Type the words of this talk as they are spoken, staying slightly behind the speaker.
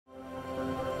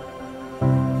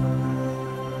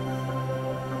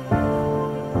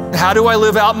how do I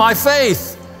live out my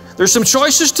faith? There's some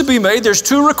choices to be made. There's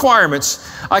 2 requirements.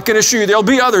 I can assure you there'll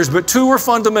be others, but 2 are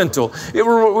fundamental. It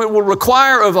will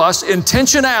require of us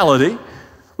intentionality.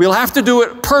 We'll have to do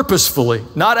it purposefully,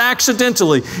 not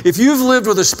accidentally. If you've lived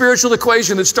with a spiritual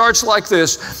equation that starts like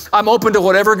this, I'm open to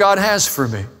whatever God has for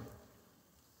me.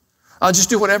 I'll just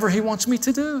do whatever He wants me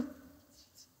to do.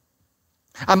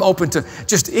 I'm open to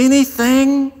just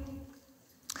anything,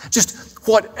 just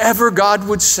whatever God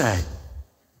would say.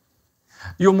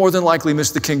 You'll more than likely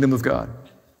miss the kingdom of God.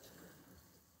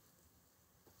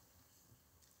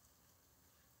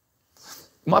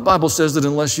 My Bible says that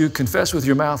unless you confess with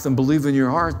your mouth and believe in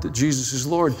your heart that Jesus is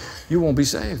Lord, you won't be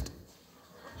saved.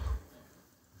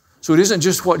 So it isn't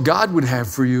just what God would have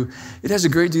for you. It has a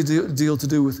great deal to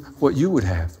do with what you would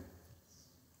have.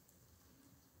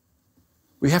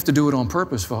 We have to do it on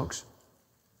purpose, folks.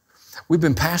 We've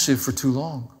been passive for too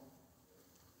long.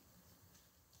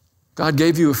 God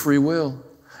gave you a free will,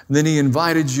 and then He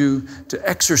invited you to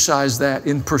exercise that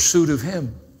in pursuit of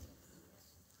Him.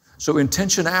 So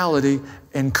intentionality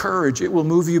and courage, it will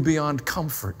move you beyond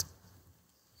comfort.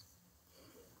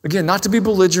 Again, not to be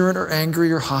belligerent or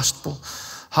angry or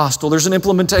hostile. There's an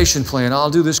implementation plan. I'll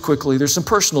do this quickly. There's some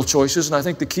personal choices, and I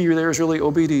think the key there is really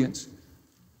obedience.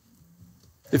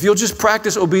 If you'll just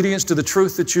practice obedience to the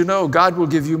truth that you know, God will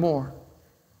give you more.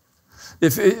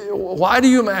 Why do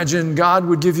you imagine God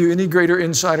would give you any greater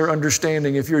insight or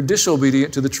understanding if you're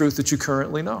disobedient to the truth that you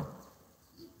currently know?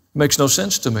 Makes no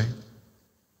sense to me.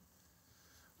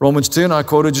 Romans 10, I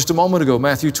quoted just a moment ago.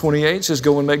 Matthew 28 says,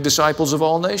 go and make disciples of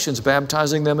all nations,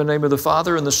 baptizing them in the name of the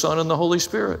Father and the Son and the Holy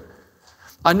Spirit.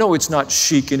 I know it's not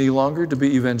chic any longer to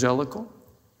be evangelical.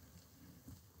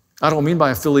 I don't mean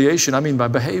by affiliation, I mean by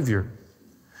behavior,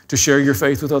 to share your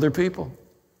faith with other people.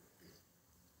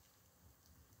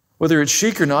 Whether it's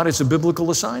chic or not, it's a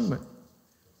biblical assignment.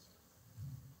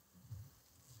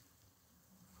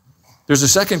 There's a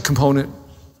second component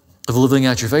of living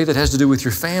out your faith that has to do with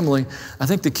your family. I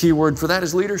think the key word for that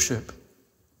is leadership.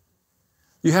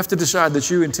 You have to decide that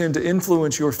you intend to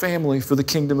influence your family for the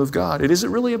kingdom of God. It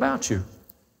isn't really about you.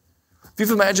 If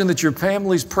you've imagined that your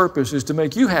family's purpose is to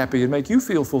make you happy and make you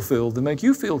feel fulfilled and make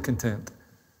you feel content,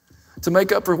 to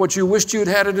make up for what you wished you'd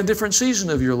had at a different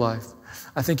season of your life,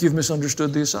 I think you've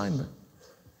misunderstood the assignment.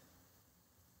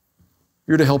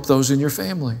 You're to help those in your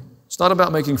family. It's not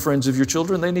about making friends of your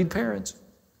children. They need parents.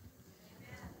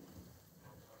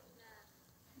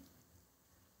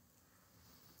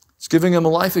 It's giving them a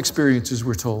life experiences,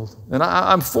 we're told. And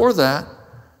I'm for that.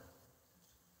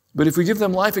 But if we give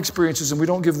them life experiences and we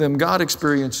don't give them God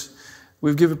experience,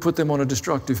 we've put them on a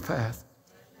destructive path.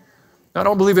 I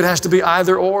don't believe it has to be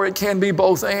either or. It can be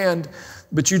both and.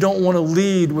 But you don't want to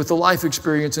lead with the life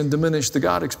experience and diminish the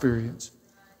God experience.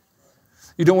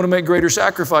 You don't want to make greater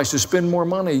sacrifices, spend more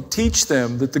money. Teach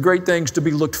them that the great things to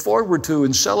be looked forward to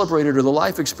and celebrated are the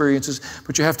life experiences,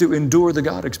 but you have to endure the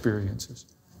God experiences.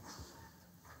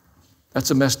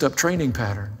 That's a messed up training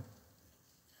pattern,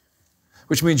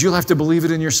 which means you'll have to believe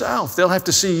it in yourself. They'll have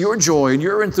to see your joy and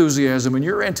your enthusiasm and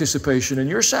your anticipation and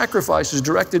your sacrifices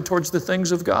directed towards the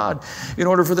things of God in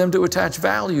order for them to attach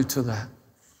value to that.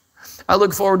 I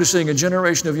look forward to seeing a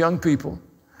generation of young people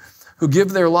who give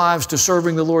their lives to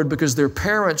serving the Lord because their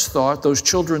parents thought those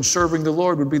children serving the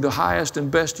Lord would be the highest and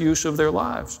best use of their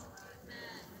lives.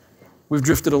 We've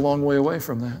drifted a long way away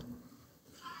from that.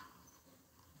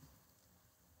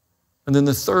 And then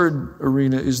the third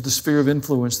arena is the sphere of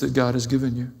influence that God has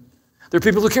given you. There are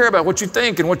people who care about what you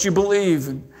think and what you believe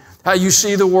and how you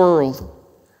see the world.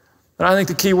 And I think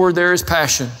the key word there is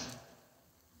passion.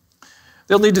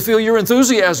 They'll need to feel your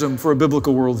enthusiasm for a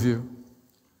biblical worldview.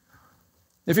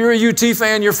 If you're a UT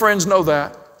fan, your friends know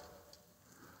that.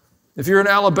 If you're an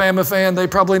Alabama fan, they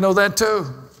probably know that too.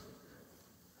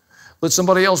 Let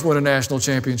somebody else win a national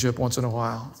championship once in a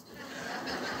while.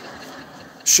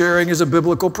 Sharing is a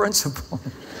biblical principle.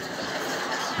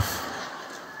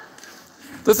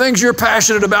 The things you're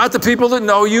passionate about, the people that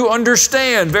know you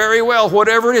understand very well,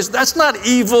 whatever it is. That's not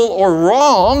evil or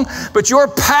wrong, but your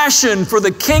passion for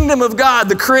the kingdom of God,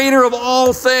 the creator of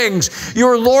all things,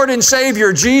 your Lord and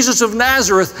Savior, Jesus of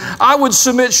Nazareth, I would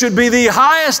submit should be the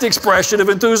highest expression of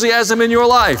enthusiasm in your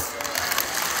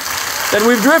life. And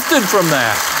we've drifted from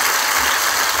that.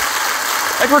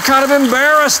 Like we're kind of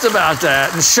embarrassed about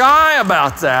that and shy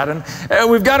about that.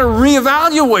 And we've got to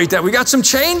reevaluate that. We've got some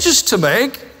changes to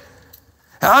make.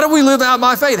 How do we live out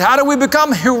my faith? How do we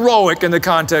become heroic in the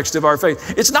context of our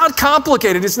faith? It's not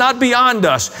complicated. It's not beyond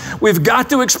us. We've got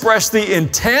to express the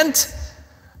intent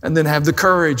and then have the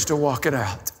courage to walk it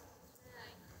out.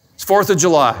 It's 4th of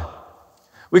July.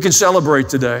 We can celebrate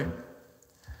today.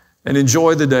 and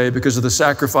enjoy the day because of the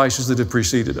sacrifices that have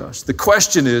preceded us. The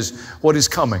question is, what is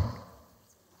coming?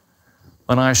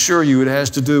 And I assure you, it has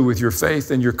to do with your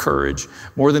faith and your courage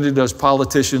more than it does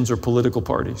politicians or political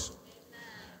parties.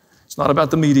 It's not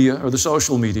about the media or the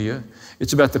social media.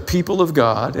 It's about the people of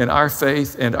God and our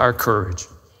faith and our courage.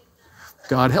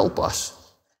 God help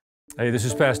us. Hey, this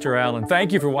is Pastor Allen.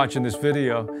 Thank you for watching this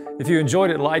video. If you enjoyed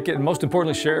it, like it, and most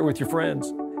importantly, share it with your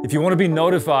friends. If you want to be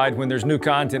notified when there's new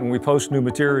content, when we post new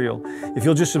material, if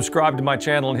you'll just subscribe to my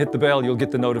channel and hit the bell, you'll get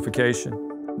the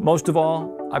notification. Most of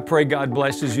all, I pray God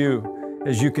blesses you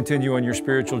as you continue on your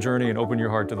spiritual journey and open your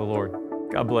heart to the Lord.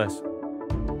 God bless.